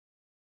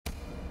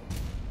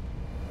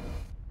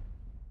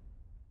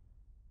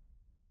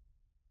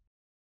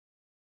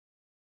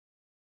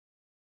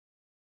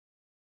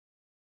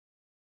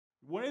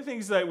one of the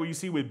things that we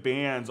see with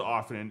bands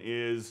often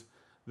is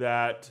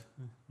that,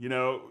 you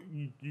know,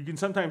 you can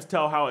sometimes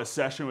tell how a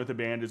session with a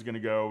band is going to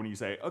go when you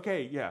say,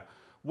 okay, yeah,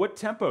 what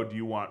tempo do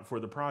you want for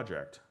the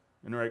project?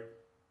 And right,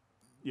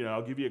 you know,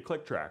 I'll give you a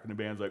click track. And the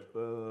band's like,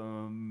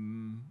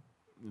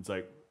 it's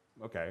like,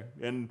 okay.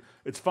 And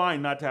it's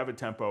fine not to have a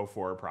tempo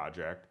for a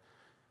project,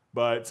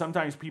 but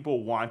sometimes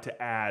people want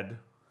to add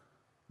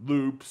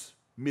loops,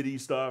 MIDI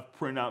stuff,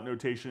 print out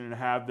notation, and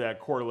have that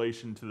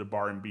correlation to the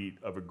bar and beat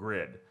of a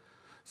grid.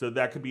 So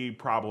that could be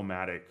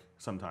problematic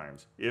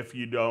sometimes if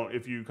you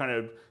kind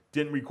of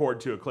didn't record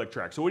to a click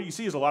track. So what you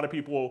see is a lot of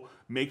people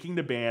making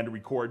the band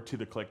record to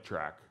the click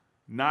track,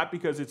 not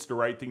because it's the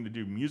right thing to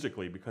do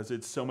musically, because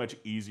it's so much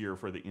easier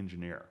for the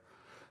engineer.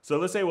 So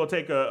let's say we'll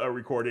take a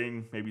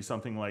recording, maybe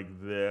something like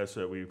this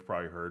that we've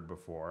probably heard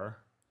before.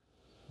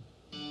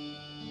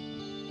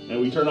 And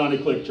we turn on a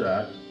click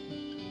track.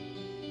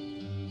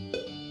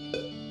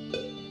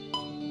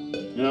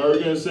 You know, are we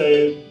going to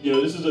say, you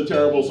know, this is a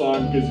terrible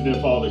song because you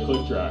didn't follow the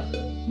click track?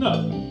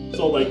 No. It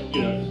sold like,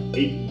 you know,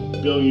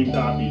 8 billion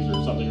copies or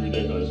something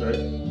ridiculous, right?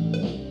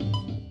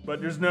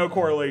 But there's no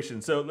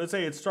correlation. So let's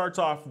say it starts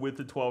off with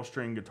the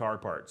 12-string guitar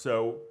part.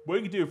 So what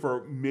you can do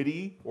for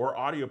MIDI or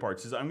audio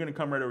parts is I'm going to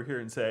come right over here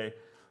and say,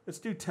 let's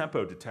do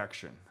tempo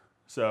detection.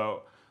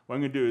 So what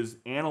I'm going to do is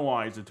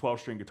analyze the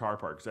 12-string guitar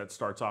part because that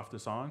starts off the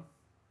song.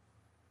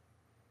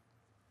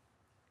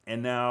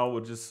 And now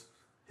we'll just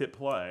hit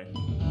play.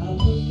 I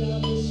looked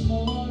out this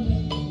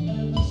morning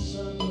and the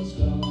sun was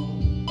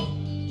gone.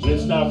 And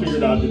it's now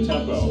figured out the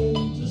tempo.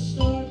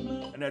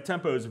 And that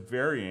tempo is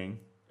varying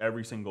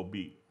every single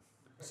beat.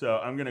 So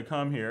I'm going to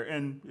come here,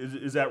 and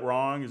is that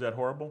wrong? Is that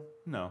horrible?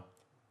 No.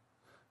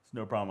 It's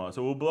no problem.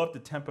 So we'll blow up the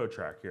tempo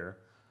track here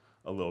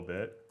a little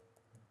bit.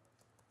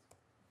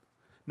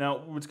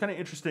 Now, what's kind of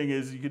interesting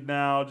is you could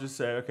now just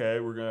say, okay,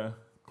 we're going to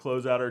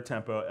close out our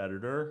tempo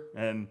editor,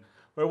 and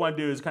what I want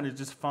to do is kind of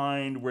just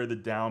find where the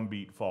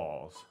downbeat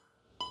falls.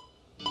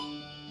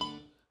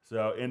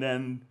 So, and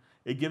then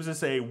it gives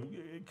us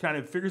it kind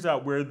of figures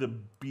out where the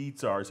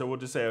beats are. So we'll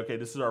just say, okay,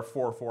 this is our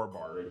 4/4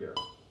 bar right here.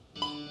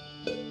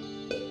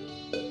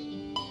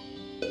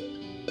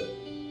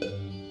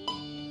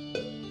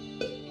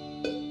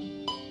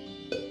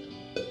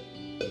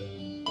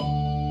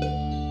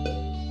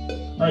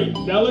 All right,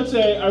 now let's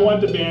say I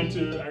want the band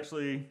to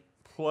actually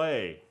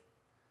play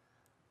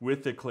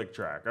with the click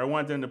track. I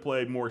want them to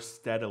play more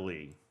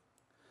steadily.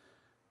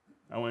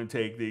 I want to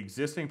take the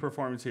existing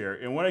performance here,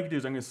 and what I can do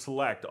is I'm going to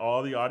select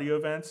all the audio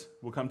events.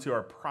 We'll come to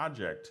our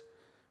project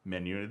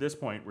menu, and at this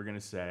point we're going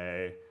to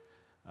say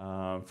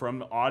from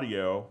the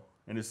audio,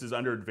 and this is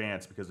under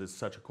advanced because it's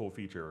such a cool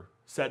feature,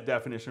 set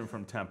definition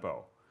from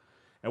tempo.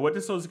 And what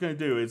this is going to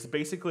do is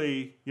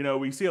basically, you know,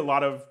 we see a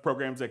lot of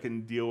programs that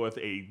can deal with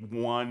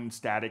one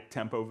static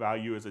tempo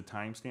value as a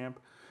timestamp.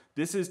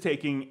 This is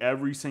taking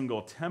every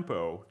single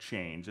tempo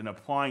change and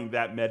applying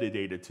that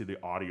metadata to the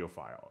audio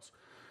files.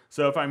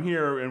 So if I'm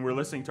here and we're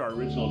listening to our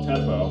original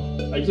tempo,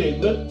 I can say,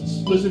 let's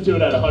listen to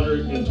it at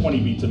 120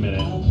 beats a minute.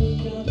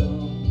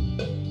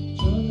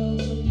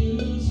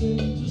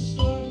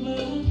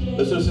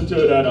 Let's listen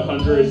to it at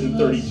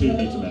 132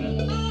 beats a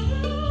minute.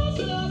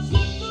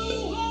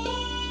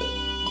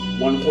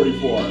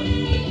 144.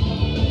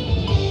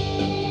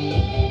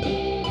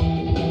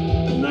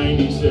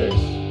 96.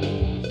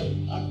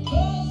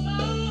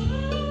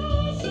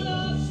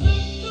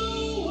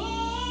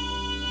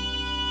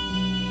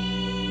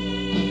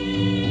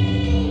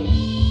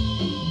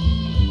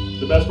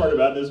 The best part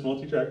about this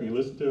multi-track when you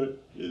listen to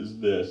it is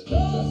this.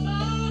 Let's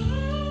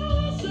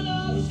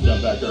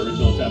jump back to our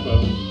original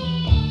tempo.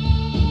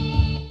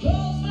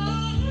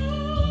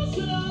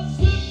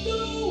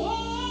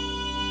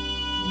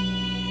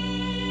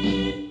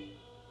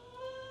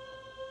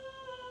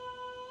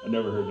 I've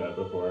never heard that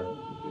before.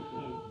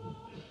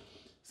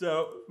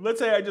 So let's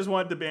say I just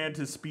want the band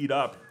to speed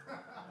up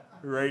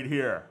right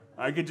here.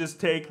 I could just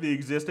take the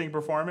existing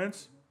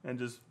performance and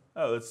just,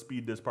 let's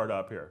speed this part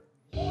up here.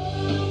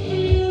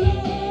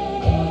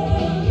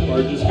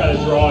 Or just kind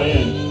of draw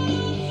in.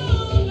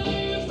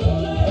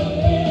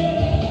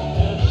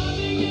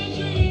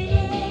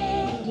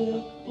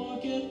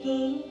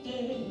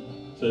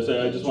 So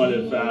say I just want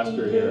it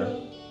faster here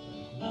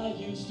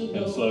and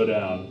slow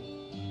down.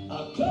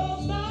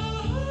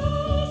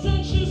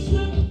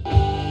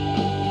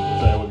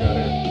 So we'll go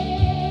here.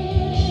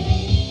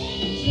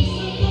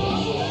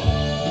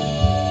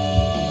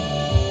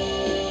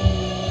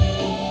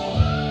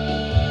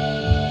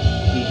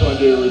 You just want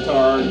to do a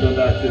retard and go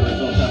back to the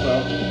original tempo.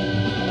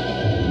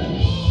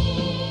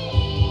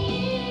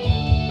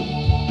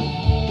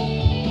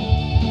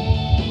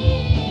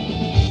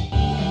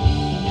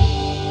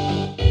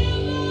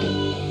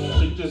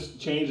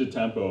 Change the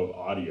tempo of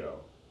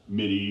audio,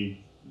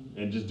 MIDI,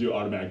 and just do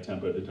automatic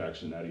tempo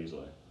detection that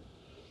easily.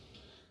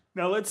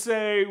 Now let's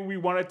say we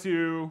wanted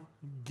to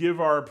give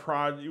our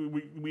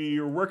we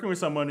are working with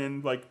someone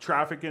in like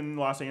traffic in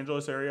Los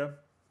Angeles area,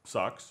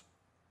 sucks,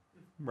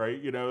 right?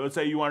 You know, let's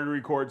say you wanted to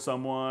record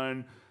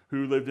someone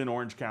who lived in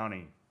Orange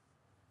County.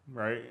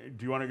 right?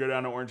 Do you want to go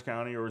down to Orange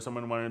County, or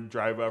someone want to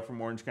drive up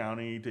from Orange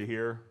County to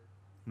here?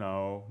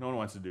 No, no one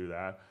wants to do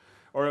that.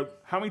 Or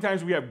how many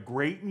times we have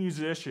great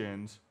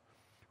musicians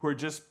who are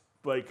just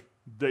like,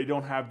 they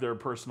don't have their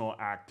personal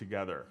act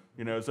together.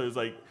 You know, so it's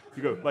like,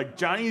 you go, like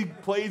Johnny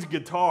plays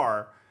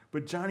guitar,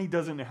 but Johnny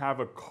doesn't have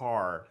a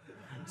car.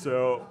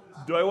 So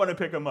do I want to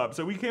pick him up?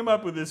 So we came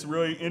up with this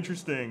really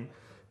interesting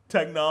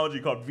technology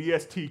called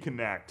VST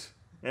Connect.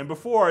 And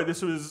before,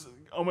 this was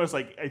almost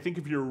like, I think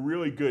if you're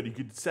really good, you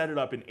could set it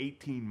up in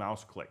 18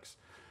 mouse clicks.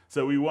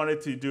 So we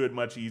wanted to do it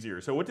much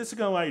easier. So what this is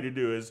going to allow you to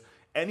do is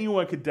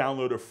anyone could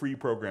download a free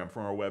program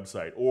from our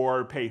website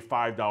or pay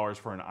 $5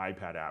 for an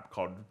iPad app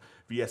called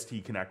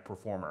VST Connect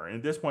Performer. And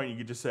at this point, you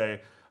could just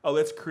say, oh,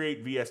 let's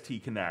create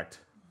VST Connect.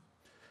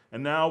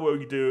 And now what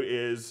we do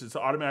is it's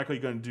automatically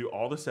going to do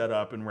all the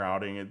setup and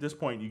routing. At this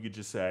point, you could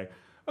just say,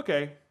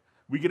 okay,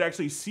 we could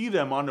actually see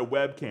them on the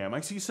webcam. I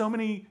see so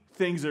many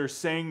things that are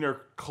saying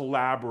they're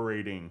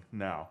collaborating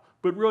now,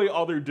 but really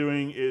all they're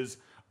doing is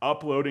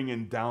uploading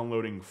and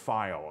downloading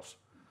files.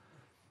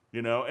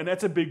 You know, and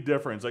that's a big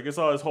difference. Like I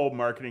saw this whole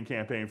marketing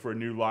campaign for a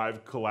new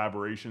live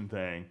collaboration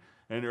thing.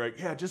 And they're like,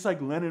 yeah, just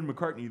like Lennon and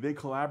McCartney, they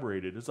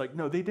collaborated. It's like,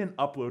 no, they didn't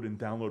upload and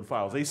download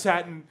files. They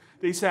sat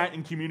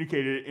and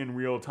communicated in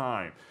real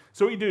time.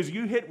 So what you do is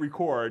you hit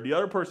record. The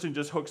other person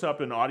just hooks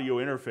up an audio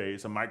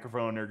interface, a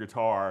microphone or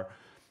guitar.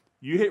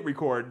 You hit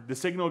record. The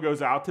signal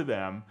goes out to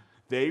them.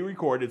 They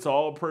record. It's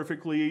all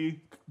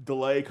perfectly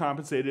delay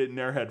compensated in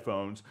their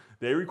headphones.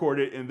 They record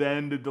it, and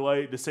then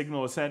the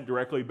signal is sent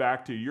directly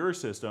back to your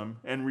system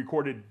and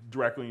recorded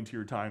directly into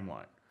your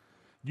timeline.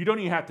 You don't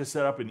even have to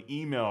set up an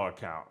email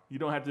account. You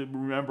don't have to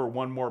remember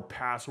one more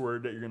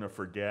password that you're going to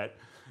forget.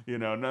 You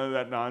know, none of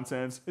that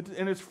nonsense.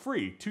 And it's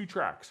free. 2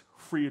 tracks,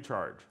 free of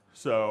charge.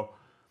 So,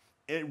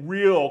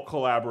 real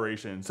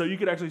collaboration. So you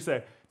could actually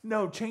say,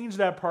 no, change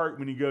that part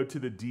when you go to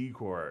the D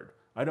chord.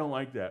 I don't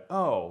like that.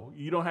 Oh,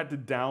 you don't have to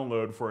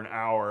download for an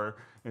hour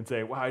and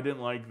say, wow, I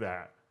didn't like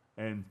that.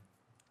 And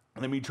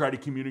let me try to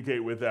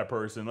communicate with that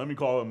person. Let me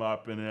call them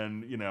up, and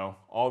then, you know,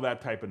 all that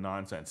type of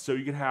nonsense. So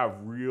you can have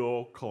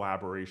real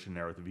collaboration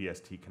there with the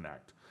VST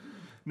Connect.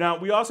 Now,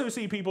 we also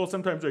see people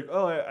sometimes like,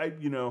 oh,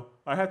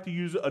 I have to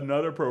use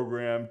another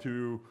program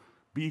to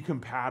be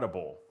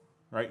compatible,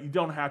 right? You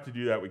don't have to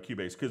do that with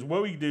Cubase, because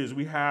what we do is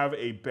we have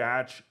a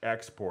batch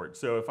export.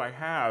 So if I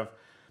have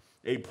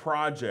a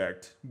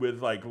project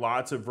with like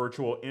lots of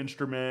virtual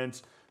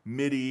instruments,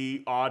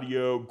 MIDI,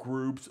 audio,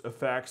 groups,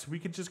 effects, we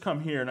could just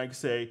come here and I can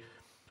say,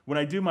 when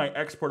I do my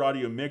export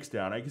audio mix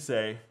down, I can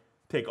say,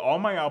 take all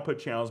my output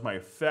channels, my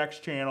effects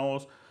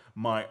channels,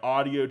 my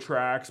audio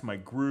tracks, my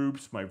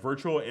groups, my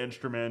virtual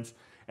instruments,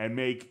 and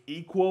make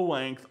equal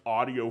length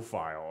audio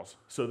files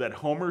so that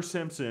Homer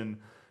Simpson,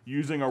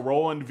 using a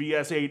Roland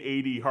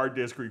VS880 hard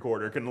disk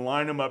recorder, can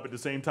line them up at the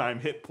same time,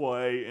 hit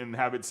play, and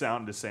have it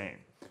sound the same.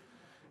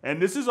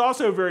 And this is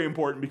also very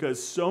important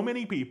because so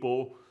many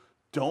people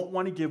don't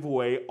want to give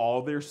away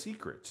all their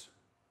secrets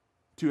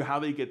to how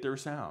they get their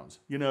sounds.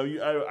 You know,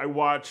 I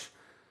watch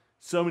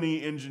so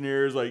many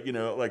engineers, like, you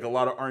know, like a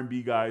lot of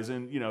R&B guys,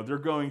 and, you know, they're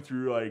going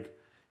through like,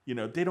 you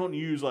know, they don't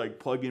use like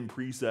plug-in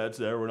presets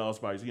that everyone else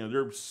buys. You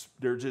know,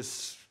 they're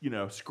just, you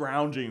know,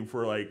 scrounging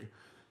for like,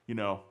 you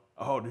know,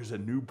 oh, there's a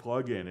new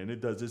plugin and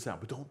it does this sound,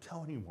 but don't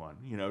tell anyone,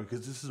 you know,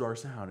 because this is our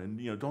sound, and,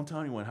 you know, don't tell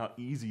anyone how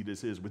easy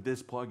this is with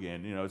this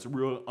plugin. You know, it's a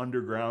real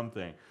underground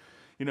thing.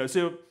 You know,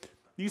 so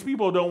these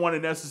people don't want to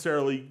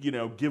necessarily, you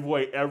know, give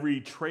away every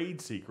trade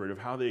secret of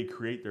how they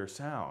create their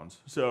sounds.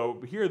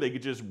 So here they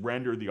could just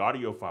render the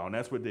audio file, and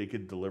that's what they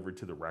could deliver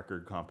to the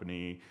record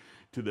company,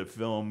 to the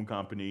film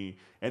company,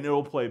 and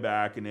it'll play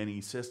back in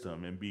any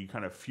system and be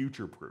kind of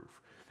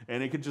future-proof.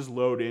 And it could just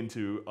load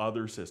into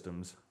other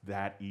systems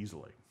that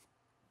easily.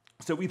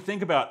 So we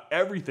think about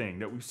everything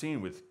that we've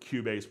seen with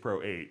Cubase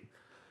Pro 8.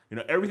 You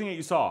know, everything that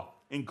you saw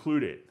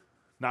included,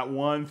 not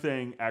one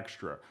thing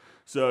extra.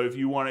 So if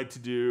you wanted to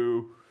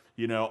do,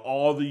 you know,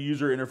 all the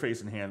user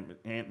interface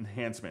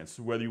enhancements,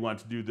 whether you want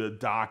to do the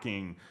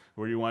docking,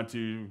 where you want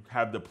to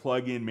have the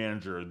plugin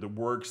manager, the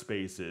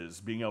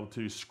workspaces, being able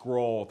to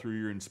scroll through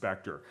your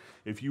inspector.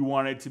 If you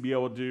wanted to be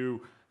able to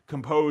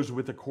compose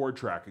with a chord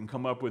track and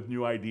come up with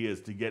new ideas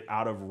to get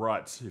out of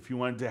ruts. If you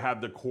wanted to have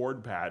the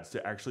chord pads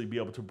to actually be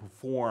able to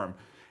perform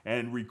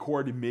and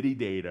record MIDI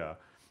data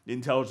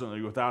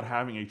intelligently without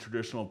having a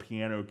traditional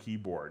piano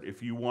keyboard.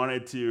 If you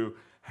wanted to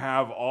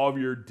have all of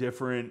your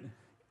different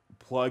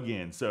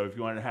plugins, so if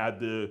you wanted to have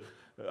the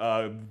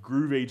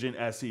Groove Agent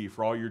SE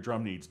for all your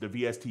drum needs, the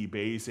VST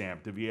bass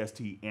amp, the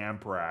VST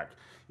amp rack.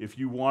 If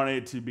you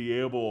wanted to be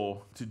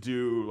able to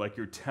do like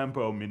your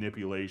tempo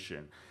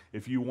manipulation,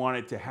 if you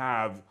wanted to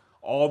have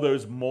all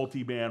those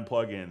multi-band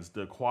plugins,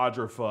 the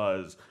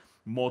Quadrafuzz,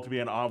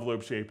 multi-band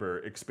envelope shaper,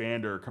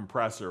 expander,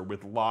 compressor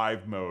with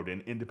live mode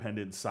and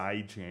independent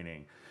side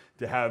chaining,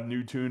 to have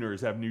new tuners,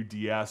 have new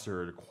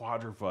de-esser, the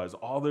Quadrafuzz,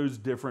 all those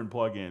different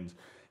plugins.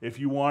 If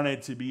you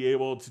wanted to be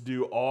able to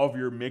do all of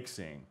your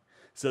mixing,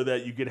 so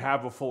that you could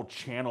have a full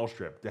channel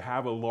strip, to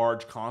have a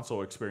large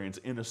console experience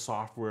in a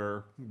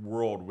software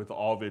world with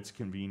all of its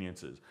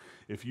conveniences.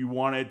 If you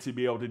wanted to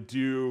be able to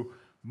do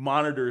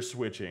monitor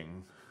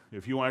switching,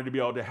 if you wanted to be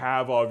able to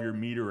have all of your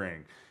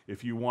metering,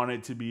 if you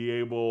wanted to be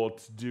able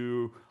to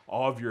do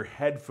all of your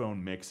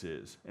headphone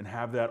mixes and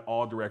have that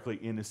all directly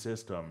in the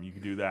system, you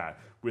could do that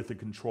with the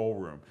control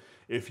room.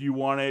 If you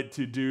wanted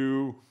to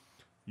do,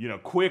 you know,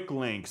 quick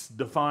links,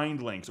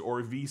 defined links,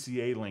 or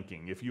VCA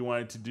linking, if you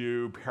wanted to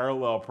do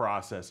parallel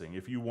processing,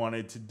 if you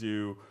wanted to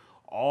do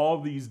all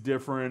these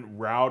different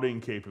routing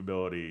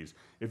capabilities,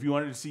 if you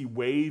wanted to see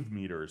wave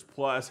meters,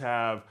 plus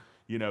have,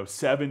 you know,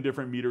 7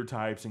 different meter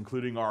types,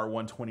 including our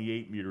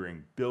 128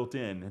 metering built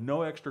in,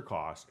 no extra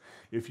cost.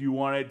 If you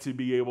wanted to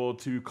be able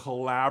to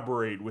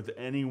collaborate with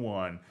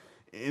anyone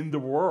in the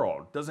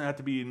world, doesn't have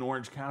to be in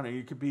Orange County,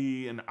 it could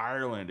be in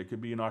Ireland, it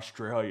could be in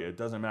Australia, it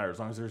doesn't matter as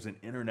long as there's an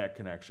internet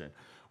connection.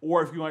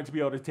 Or if you wanted to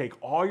be able to take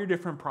all your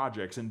different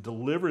projects and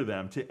deliver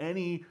them to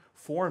any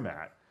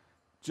format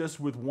just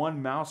with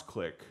one mouse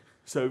click.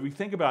 So if we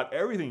think about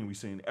everything we've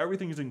seen,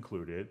 everything is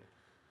included.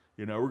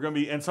 You know, we're going to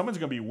be, and someone's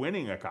going to be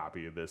winning a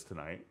copy of this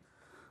tonight.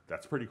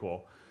 That's pretty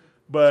cool.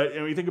 But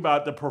when you think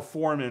about the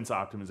performance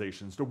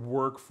optimizations, the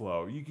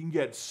workflow, you can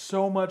get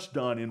so much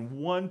done in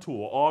one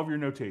tool, all of your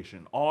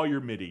notation, all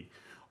your MIDI,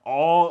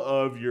 all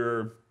of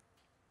your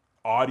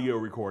audio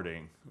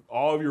recording,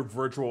 all of your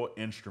virtual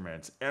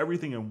instruments,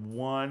 everything in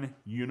one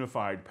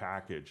unified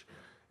package.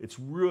 It's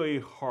really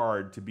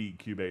hard to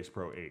beat Cubase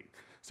Pro 8.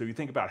 So you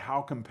think about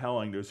how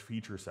compelling those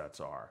feature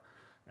sets are,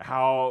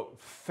 how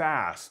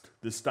fast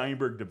the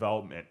Steinberg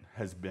development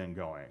has been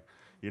going.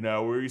 You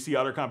know, where you see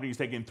other companies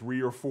taking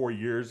 3 or 4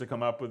 years to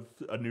come up with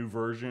a new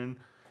version,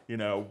 you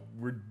know,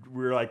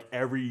 we're like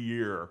every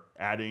year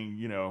adding,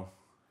 you know,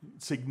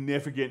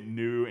 significant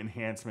new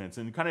enhancements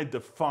and kind of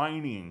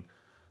defining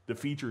the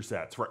feature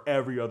sets for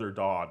every other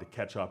DAW to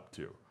catch up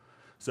to.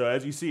 So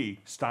as you see,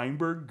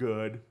 Steinberg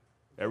good,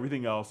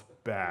 everything else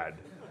bad.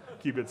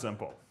 Keep it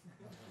simple.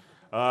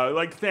 I'd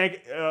like to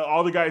thank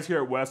all the guys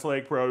here at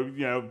Westlake Pro.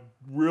 You know,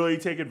 really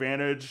take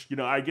advantage. You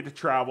know, I get to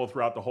travel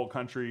throughout the whole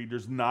country.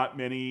 There's not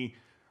many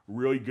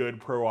really good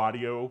pro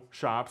audio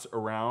shops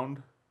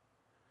around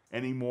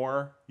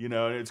anymore. You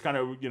know, it's kind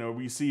of, you know,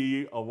 we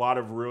see a lot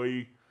of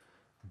really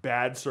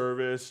bad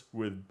service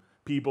with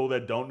people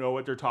that don't know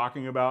what they're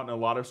talking about in a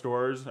lot of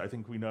stores. I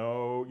think we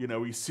know, you know,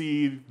 we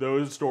see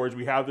those stores,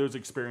 we have those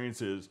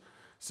experiences.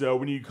 So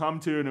when you come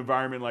to an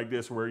environment like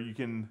this where you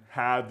can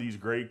have these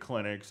great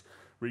clinics,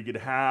 where you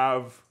could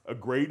have a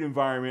great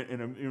environment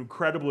and an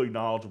incredibly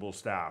knowledgeable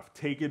staff,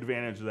 take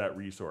advantage of that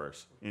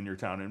resource in your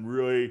town and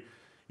really,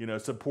 you know,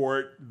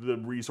 support the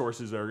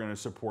resources that are going to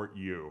support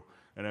you.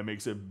 And that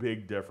makes a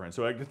big difference.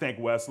 So I'd like to thank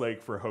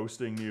Westlake for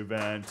hosting the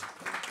event.